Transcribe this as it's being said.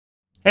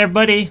Hey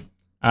everybody,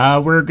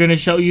 we're gonna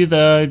show you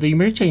the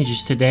Ymir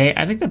changes today.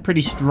 I think they're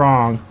pretty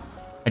strong.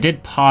 I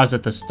did pause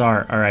at the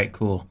start. Alright,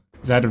 cool.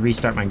 Because I had to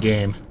restart my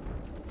game.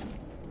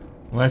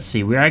 Let's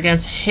see, we're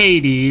against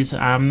Hades.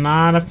 I'm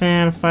not a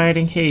fan of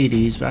fighting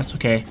Hades, but that's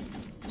okay.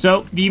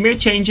 So, the Ymir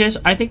changes,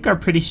 I think, are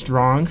pretty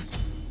strong.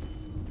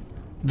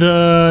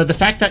 The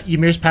fact that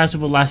Ymir's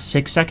passive will last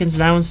 6 seconds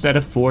now instead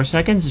of 4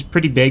 seconds is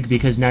pretty big,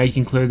 because now you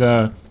can clear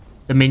the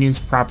minions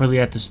properly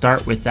at the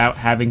start without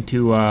having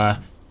to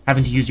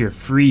use your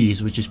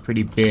freeze, which is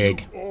pretty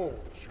big.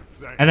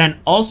 And then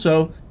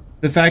also,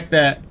 the fact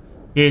that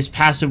his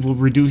passive will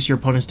reduce your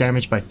opponent's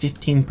damage by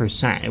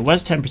 15%. It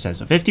was 10%,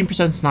 so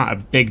 15% is not a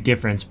big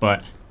difference,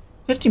 but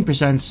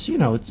 15%, you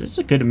know, it's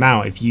a good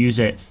amount if you use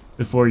it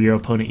before your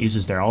opponent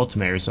uses their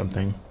ultimate or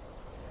something.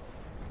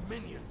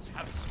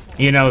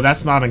 You know,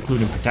 that's not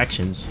including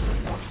protections.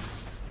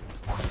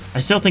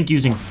 I still think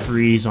using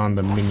freeze on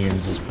the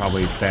minions is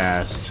probably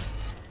best.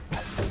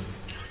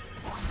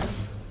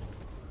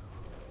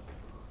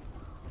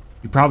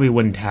 You probably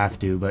wouldn't have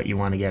to, but you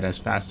want to get as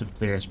fast of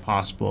clear as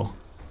possible.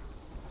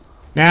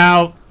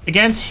 Now,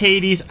 against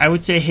Hades, I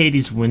would say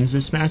Hades wins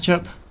this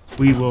matchup.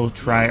 We will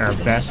try our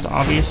best,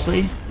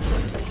 obviously.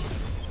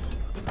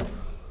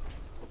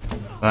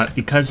 But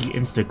because he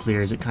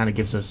insta-clears, it kind of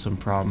gives us some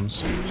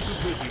problems.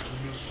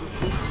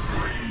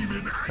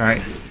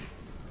 Alright.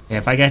 Yeah,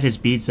 if I get his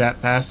beads that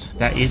fast,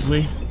 that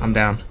easily, I'm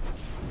down.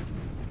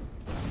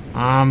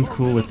 I'm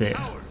cool with it.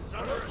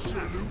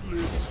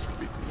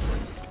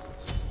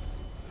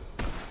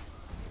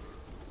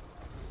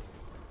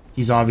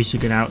 He's obviously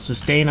going to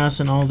out-sustain us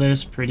and all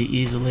this pretty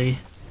easily.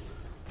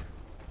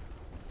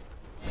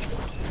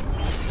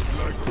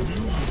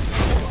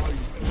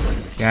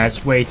 Yeah,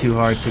 it's way too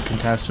hard to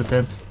contest with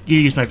him. You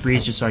use my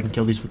freeze just so I can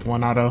kill these with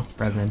one auto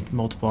rather than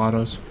multiple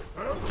autos.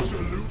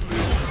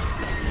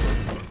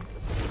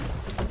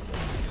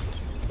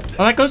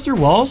 Oh, that goes through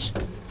walls?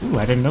 Ooh,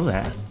 I didn't know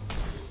that.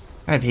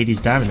 I have Hades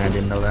Diamond, I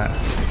didn't know that.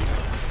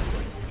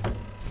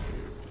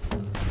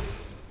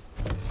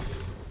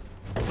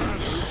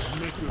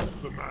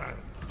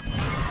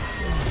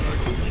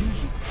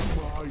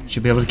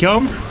 Should be able to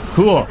kill him.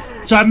 Cool.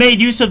 So I made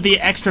use of the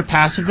extra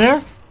passive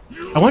there.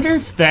 I wonder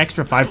if the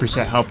extra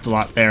 5% helped a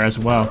lot there as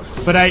well.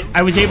 But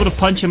I was able to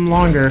punch him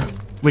longer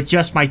with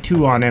just my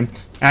 2 on him.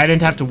 And I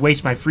didn't have to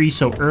waste my freeze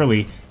so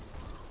early.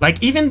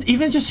 Like, even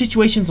just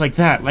situations like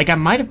that. Like, I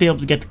might have been able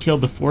to get the kill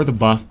before the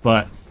buff,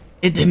 but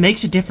it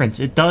makes a difference.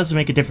 It does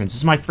make a difference. This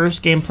is my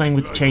first game playing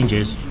with the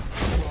changes.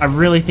 I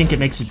really think it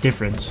makes a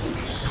difference.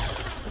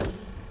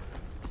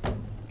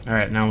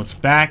 Alright, now it's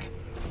back.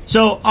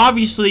 So,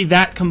 obviously,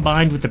 that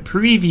combined with the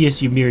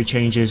previous Ymir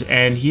changes,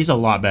 and he's a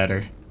lot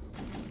better.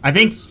 I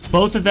think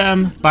both of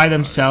them by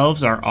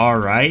themselves are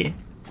alright,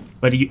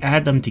 but you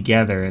add them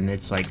together, and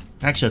it's like...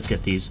 Actually, let's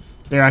get these.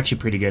 They're actually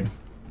pretty good.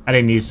 I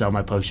didn't need to sell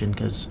my potion,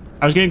 because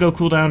I was going to go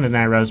cooldown, and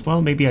then I realized,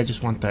 well, maybe I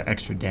just want the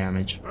extra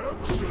damage.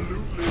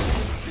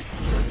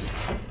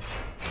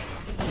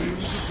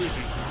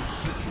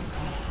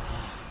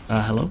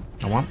 Hello?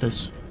 I want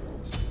this.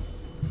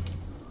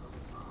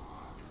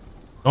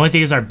 The only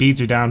thing is our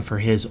beads are down for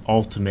his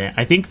ultimate.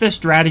 I think the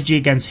strategy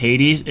against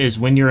Hades is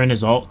when you're in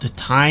his ult, to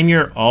time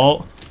your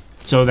ult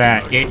so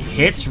that it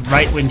hits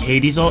right when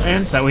Hades' ult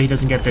ends. That way he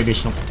doesn't get the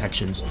additional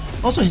protections.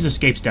 Also, his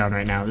escape's down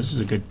right now. This is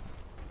a good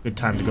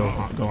time to go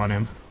on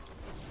him.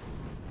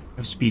 I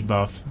have speed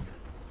buff.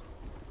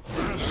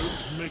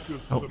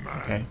 Oh,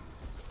 okay.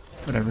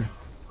 Whatever.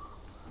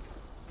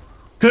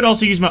 Could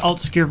also use my ult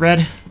to secure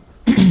red.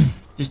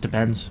 Just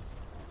depends.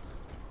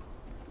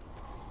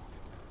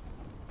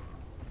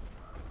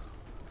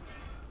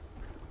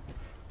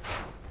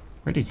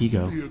 Where did he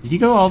go? Did he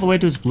go all the way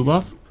to his blue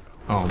buff?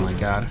 Oh my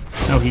god.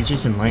 No, he's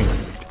just in lane.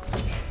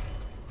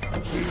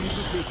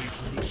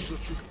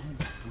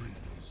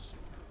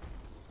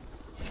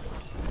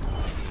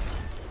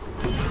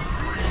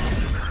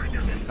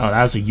 Oh,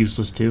 that was a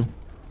useless 2.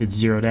 Did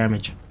 0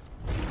 damage.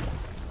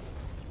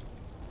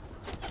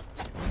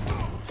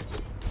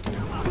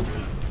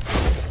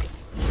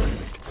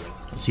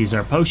 Let's use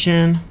our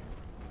potion.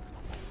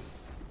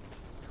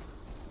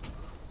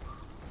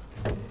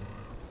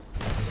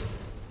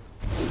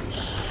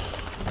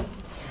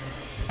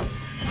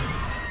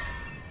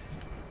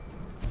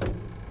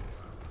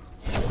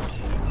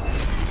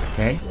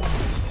 Okay.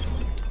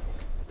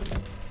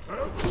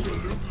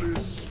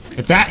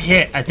 If that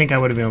hit, I think I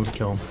would have been able to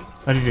kill him.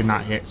 But it did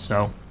not hit,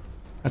 so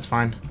that's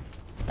fine.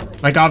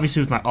 Like,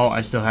 obviously with my ult,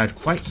 I still had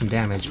quite some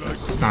damage, but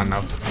it's not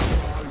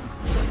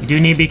enough. You do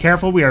need to be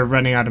careful. We are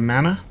running out of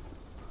mana.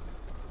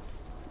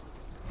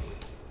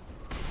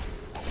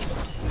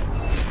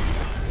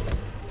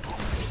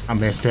 I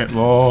missed it,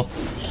 lol.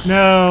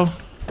 No.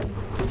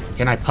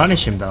 Can I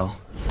punish him, though?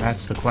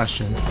 That's the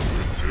question.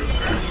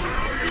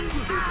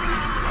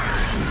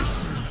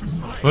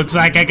 Looks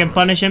like I can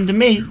punish him to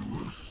me.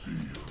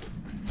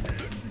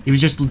 He was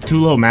just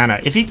too low mana.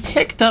 If he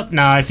picked up...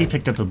 Nah, if he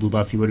picked up the blue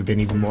buff, he would have been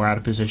even more out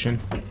of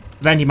position.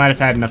 Then he might have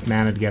had enough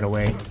mana to get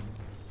away.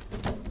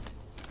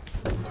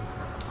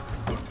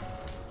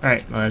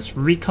 Alright, let's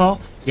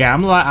recall. Yeah,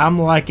 I'm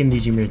liking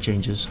these Ymir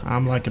changes.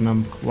 I'm liking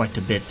them quite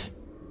a bit.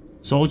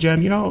 Soul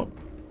Gem, you know,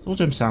 Soul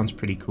Gem sounds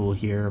pretty cool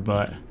here,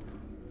 but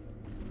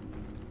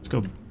let's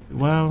go.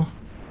 Well,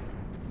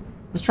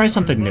 let's try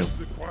something new.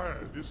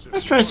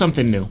 Let's try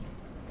something new.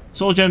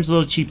 Soul Gem's a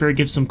little cheaper. It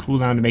gives some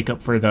cooldown to make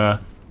up for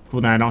the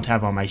cooldown I don't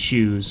have on my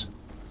shoes,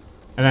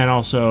 and then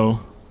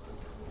also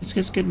it's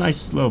just good,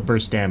 nice little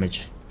burst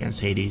damage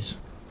against Hades.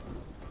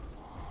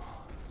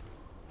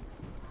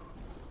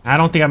 I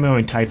don't think I'm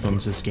going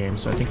Typhoons this game,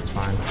 so I think it's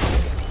fine.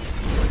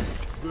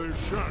 They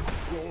shan't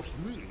cross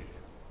me.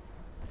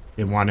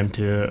 Didn't want him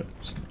to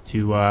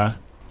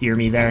fear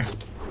me there.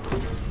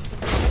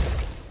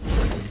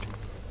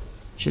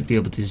 Should be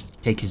able to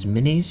take his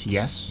minis,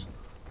 yes.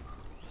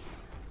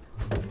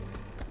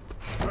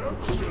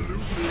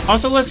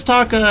 Also, let's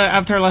talk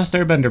Avatar Last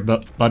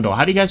Airbender bundle.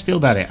 How do you guys feel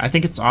about it? I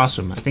think it's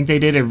awesome. I think they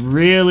did a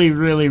really,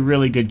 really,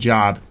 really good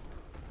job.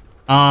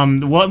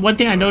 One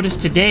thing I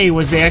noticed today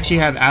was they actually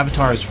have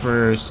avatars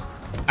for, or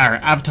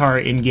avatar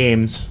in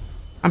games.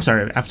 I'm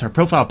sorry, avatar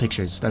profile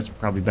pictures. That's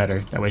probably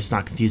better. That way it's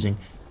not confusing.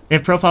 They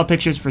have profile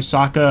pictures for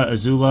Sokka,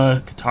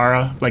 Azula,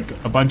 Katara, like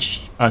a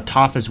bunch,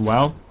 Toph as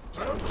well.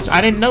 So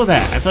I didn't know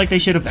that. I feel like they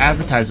should have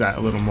advertised that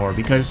a little more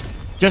because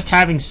just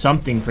having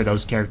something for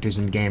those characters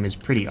in game is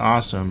pretty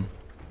awesome.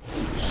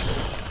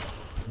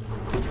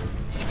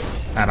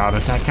 That auto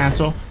attack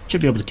cancel.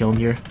 Should be able to kill him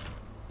here.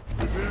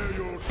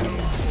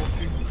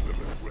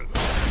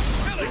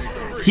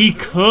 He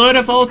could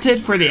have ulted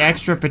for the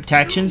extra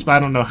protections, but I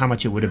don't know how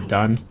much it would have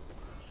done.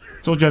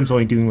 Soul Gem's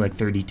only doing like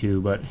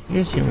 32, but he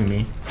is healing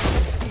me.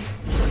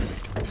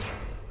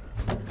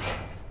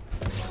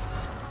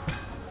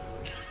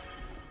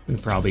 We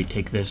can probably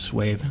take this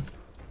wave.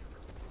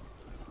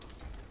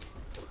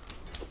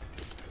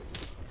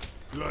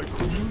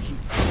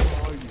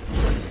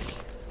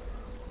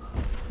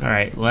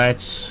 Alright,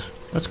 let's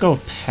go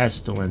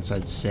Pestilence,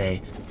 I'd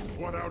say.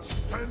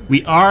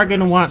 We are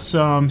gonna want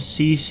some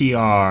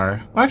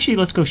CCR. Well, actually,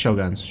 let's go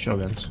Shoguns.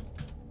 Shoguns.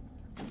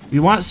 We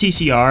want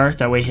CCR,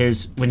 that way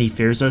when he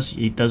fears us,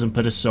 he doesn't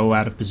put us so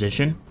out of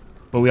position.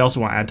 But we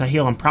also want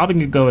anti-heal. I'm probably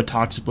gonna go with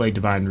Toxic Blade,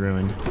 Divine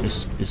Ruin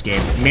this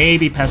game.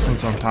 Maybe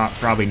Pestilence on top,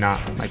 probably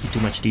not. Might be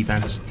too much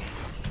defense.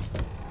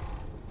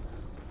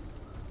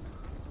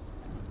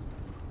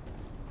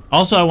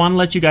 Also, I want to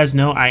let you guys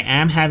know I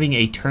am having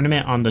a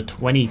tournament on the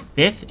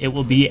 25th. It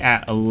will be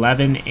at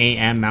 11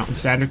 a.m. Mountain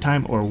Standard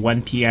Time or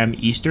 1 p.m.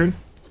 Eastern.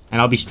 And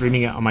I'll be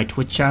streaming it on my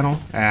Twitch channel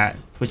at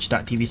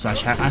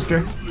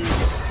twitch.tv/Hatmaster.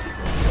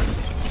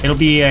 It'll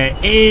be a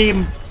A+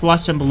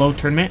 and below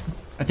tournament.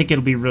 I think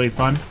it'll be really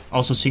fun.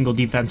 Also single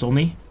defense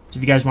only. So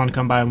if you guys want to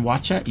come by and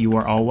watch that, you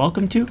are all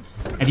welcome to.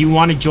 If you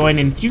want to join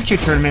in future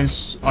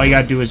tournaments, all you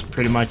gotta do is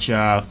pretty much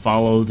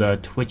follow the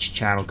Twitch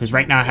channel. Because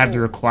right now I have the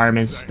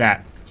requirements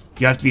that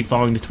you have to be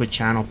following the Twitch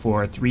channel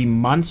for 3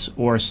 months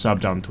or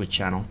subbed on the Twitch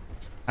channel.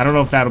 I don't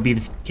know if that'll be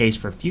the case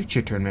for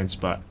future tournaments,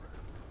 but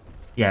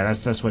yeah,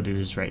 that's what it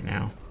is right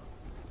now.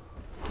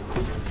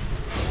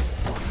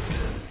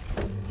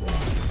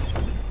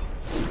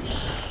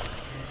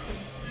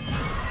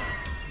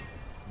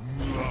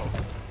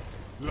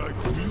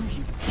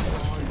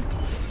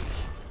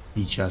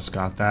 He just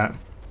got that.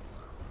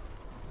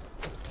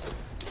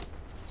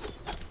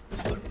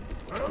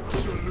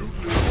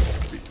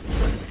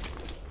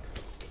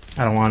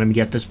 I don't want him to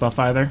get this buff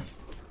either.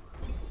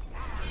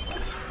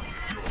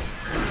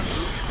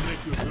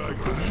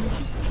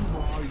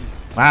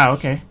 Wow,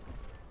 okay.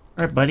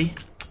 Alright, buddy.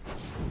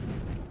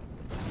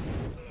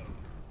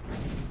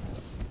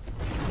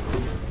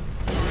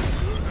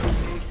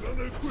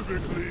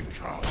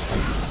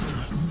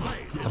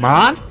 Come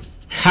on!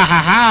 Ha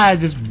ha ha!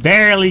 Just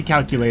barely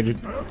calculated.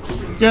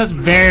 Just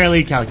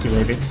barely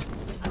calculated.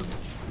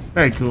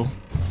 Very cool.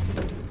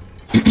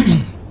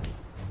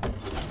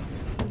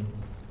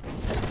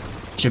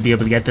 Should be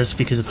able to get this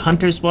because of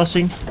Hunter's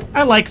Blessing.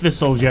 I like the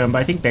Soul Gem, but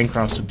I think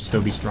Bancroft should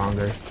still be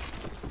stronger.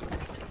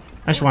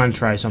 I just want to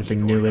try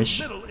something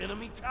newish.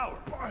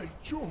 By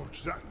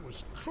George, that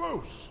was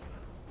close.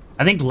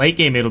 I think late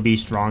game it'll be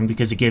strong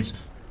because it gives,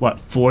 what,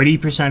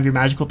 40% of your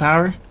magical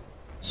power?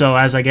 So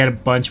as I get a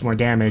bunch more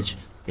damage,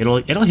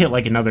 it'll hit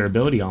like another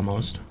ability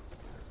almost.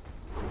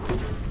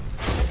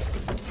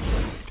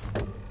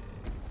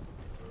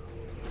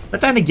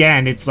 But then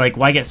again, it's like,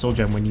 why get Soul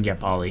Gem when you get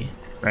Poly,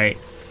 right?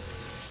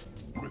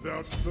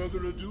 Without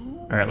further ado,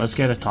 Alright, let's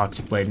get a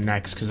Toxic Blade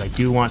next, because I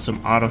do want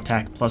some auto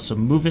attack plus some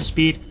movement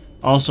speed.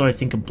 Also, I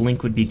think a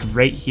Blink would be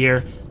great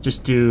here,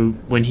 just to,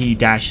 when he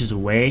dashes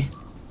away,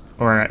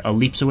 or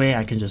leaps away,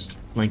 I can just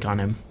Blink on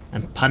him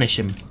and punish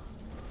him.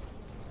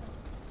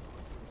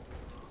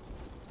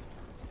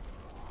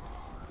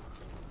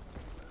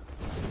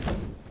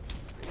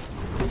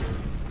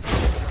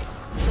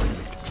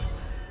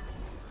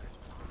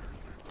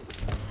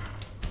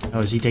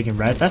 Oh, is he taking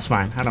red? That's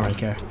fine. I don't really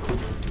care.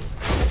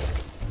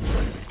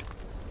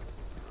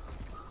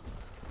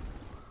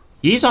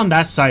 He's on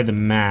that side of the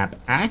map.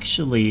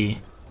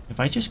 Actually, if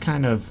I just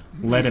kind of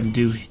let him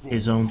do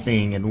his own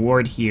thing and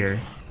ward here.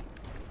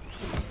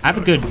 I have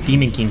a good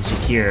Demon King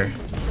secure.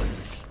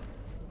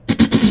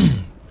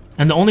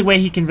 And the only way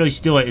he can really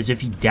steal it is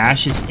if he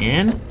dashes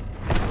in,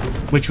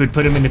 which would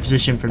put him in a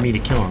position for me to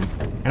kill him.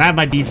 And I have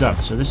my beads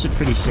up, so this is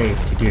pretty safe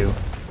to do.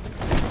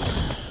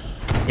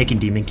 Taking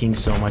Demon King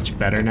so much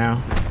better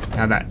now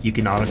that you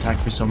can auto attack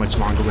for so much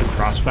longer with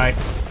Frostbite.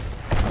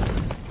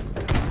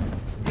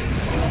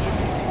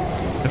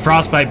 The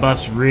Frostbite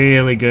buff's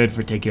really good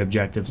for taking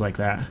objectives like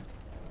that.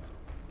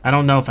 I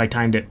don't know if I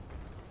timed it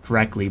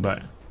correctly,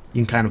 but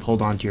you can kind of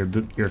hold on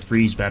to your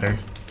freeze better.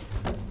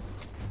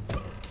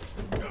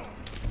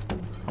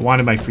 I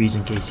wanted my freeze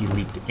in case he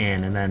leaked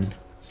in, and then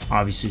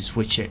obviously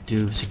switch it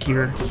to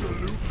secure.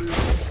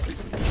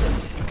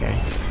 Okay.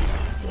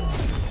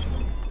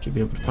 Should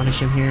be able to punish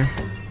him here.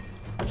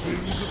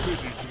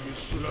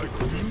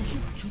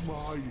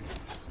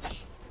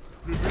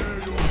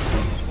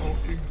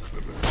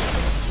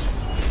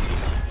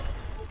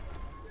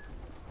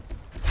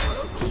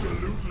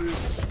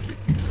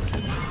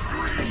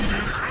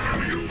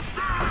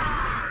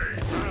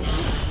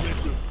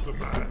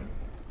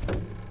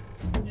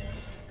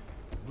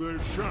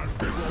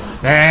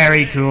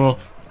 Very cool.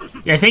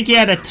 Yeah, I think he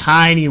had a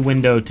tiny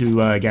window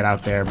to get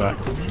out there, but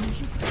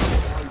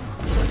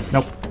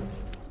nope.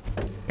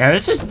 Yeah,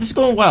 this is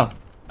going well.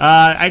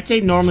 I'd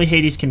say normally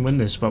Hades can win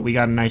this, but we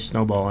got a nice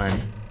snowball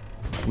and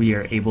we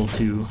are able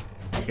to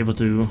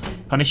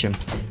punish him.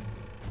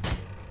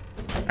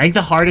 I think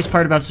the hardest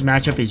part about this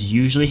matchup is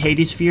usually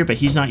Hades' fear, but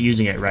he's not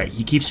using it right.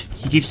 He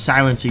keeps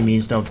silencing me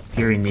instead of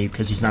fearing me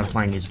because he's not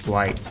applying his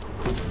blight.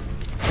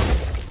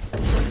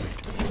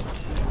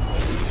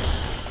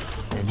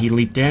 And he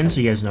leaped in,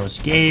 so he has no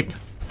escape.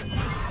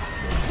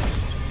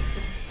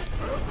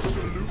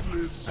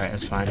 Alright,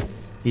 that's fine.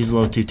 He's a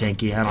little too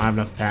tanky. I don't have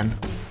enough pen.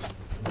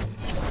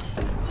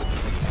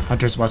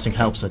 Hunter's Blessing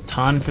helps a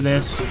ton for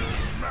this.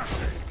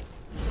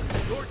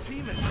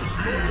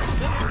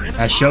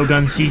 That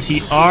Shogun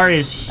CCR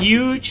is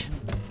huge.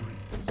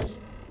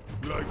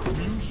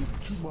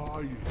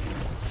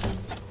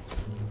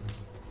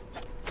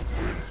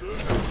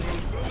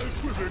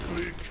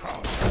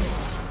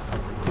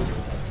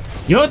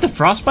 You know what? The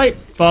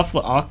Frostbite buff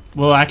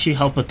will actually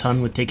help a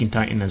ton with taking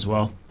Titan as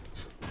well.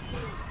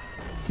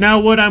 Now,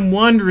 what I'm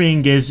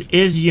wondering is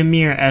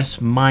Ymir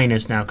S-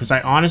 now? Because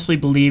I honestly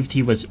believed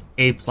he was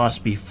A+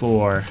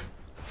 before.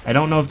 I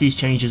don't know if these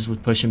changes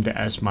would push him to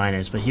S-,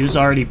 but he was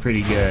already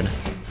pretty good.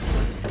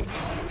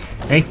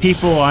 I think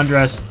people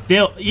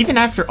underestimate, even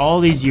after all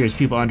these years,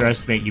 people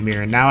underestimate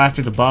Ymir. And now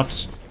after the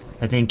buffs,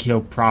 I think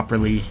he'll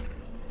properly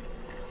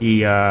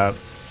be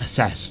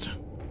assessed.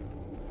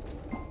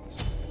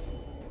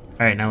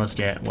 Alright, now let's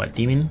get, what,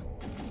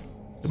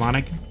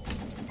 Demonic?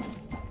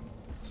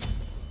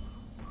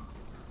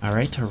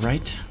 Alright,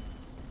 alright.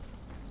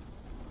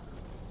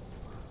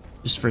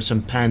 Just for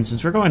some pens,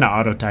 since we're going to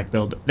auto attack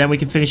build. Then we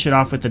can finish it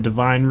off with the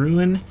Divine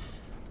Ruin.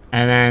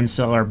 And then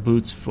sell our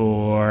boots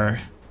for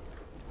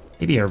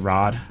maybe a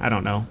rod. I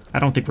don't know. I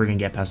don't think we're going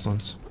to get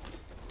Pestilence.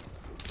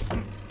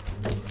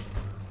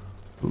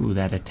 Ooh,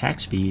 that attack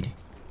speed.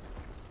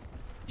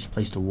 Just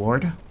placed a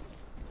ward.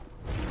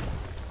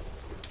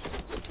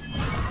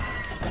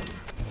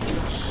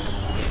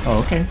 Oh,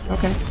 okay,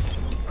 okay.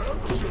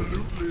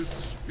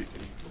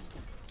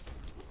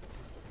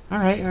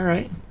 Alright,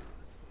 alright.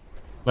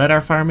 Let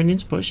our fire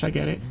minions push, I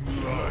get it.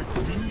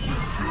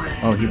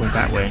 Oh, he went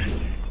that way.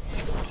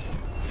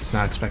 Just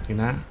not expecting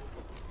that.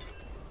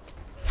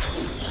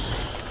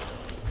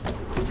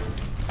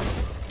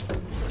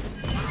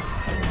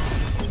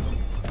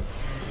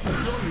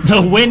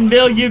 The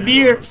windmill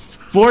Ymir!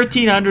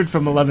 1400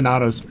 from 11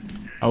 autos.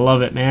 I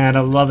love it, man.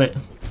 I love it.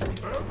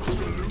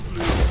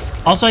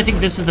 Also, I think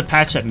this is the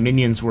patch that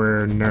minions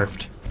were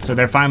nerfed. So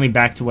they're finally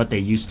back to what they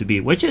used to be,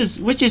 which is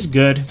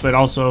good, but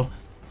also...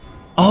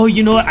 Oh,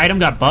 you know what? Item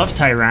got buffed?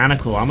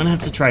 Tyrannical. I'm gonna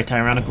have to try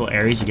Tyrannical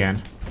Ares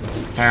again.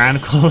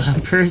 Tyrannical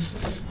Emperors.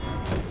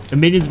 The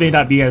minions may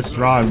not be as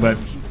strong, but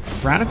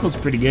Tyrannical's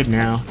pretty good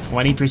now.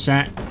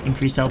 20%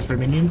 increased health for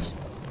minions.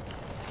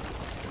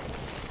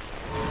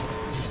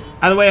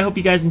 Either way, I hope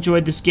you guys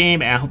enjoyed this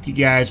game, and I hope you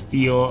guys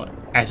feel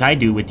as I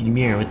do with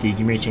Ymir, with the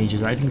Ymir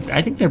changes. I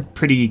think they're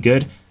pretty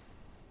good.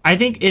 I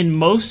think in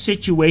most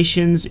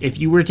situations, if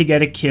you were to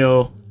get a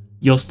kill,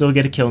 you'll still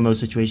get a kill in those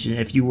situations.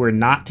 If you were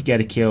not to get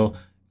a kill,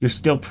 you're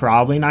still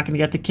probably not going to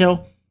get the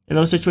kill in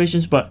those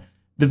situations. But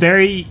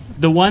the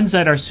ones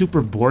that are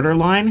super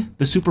borderline,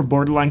 the super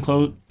borderline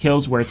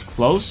kills where it's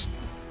close,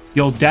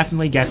 you'll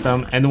definitely get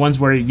them. And the ones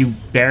where you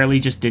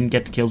barely just didn't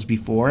get the kills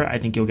before, I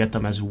think you'll get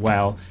them as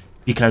well.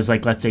 Because,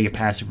 like, let's say your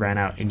passive ran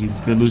out and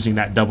you're losing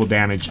that double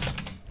damage.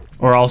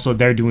 Or also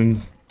they're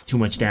doing too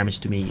much damage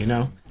to me, you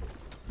know?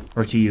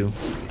 Or to you.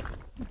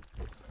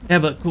 Yeah,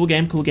 but cool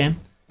game, cool game.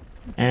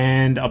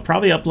 And I'll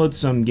probably upload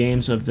some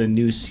games of the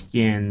new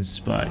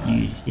skins, but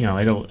you know,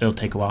 it'll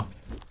take a while.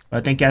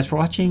 But thank you guys for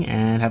watching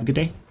and have a good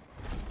day.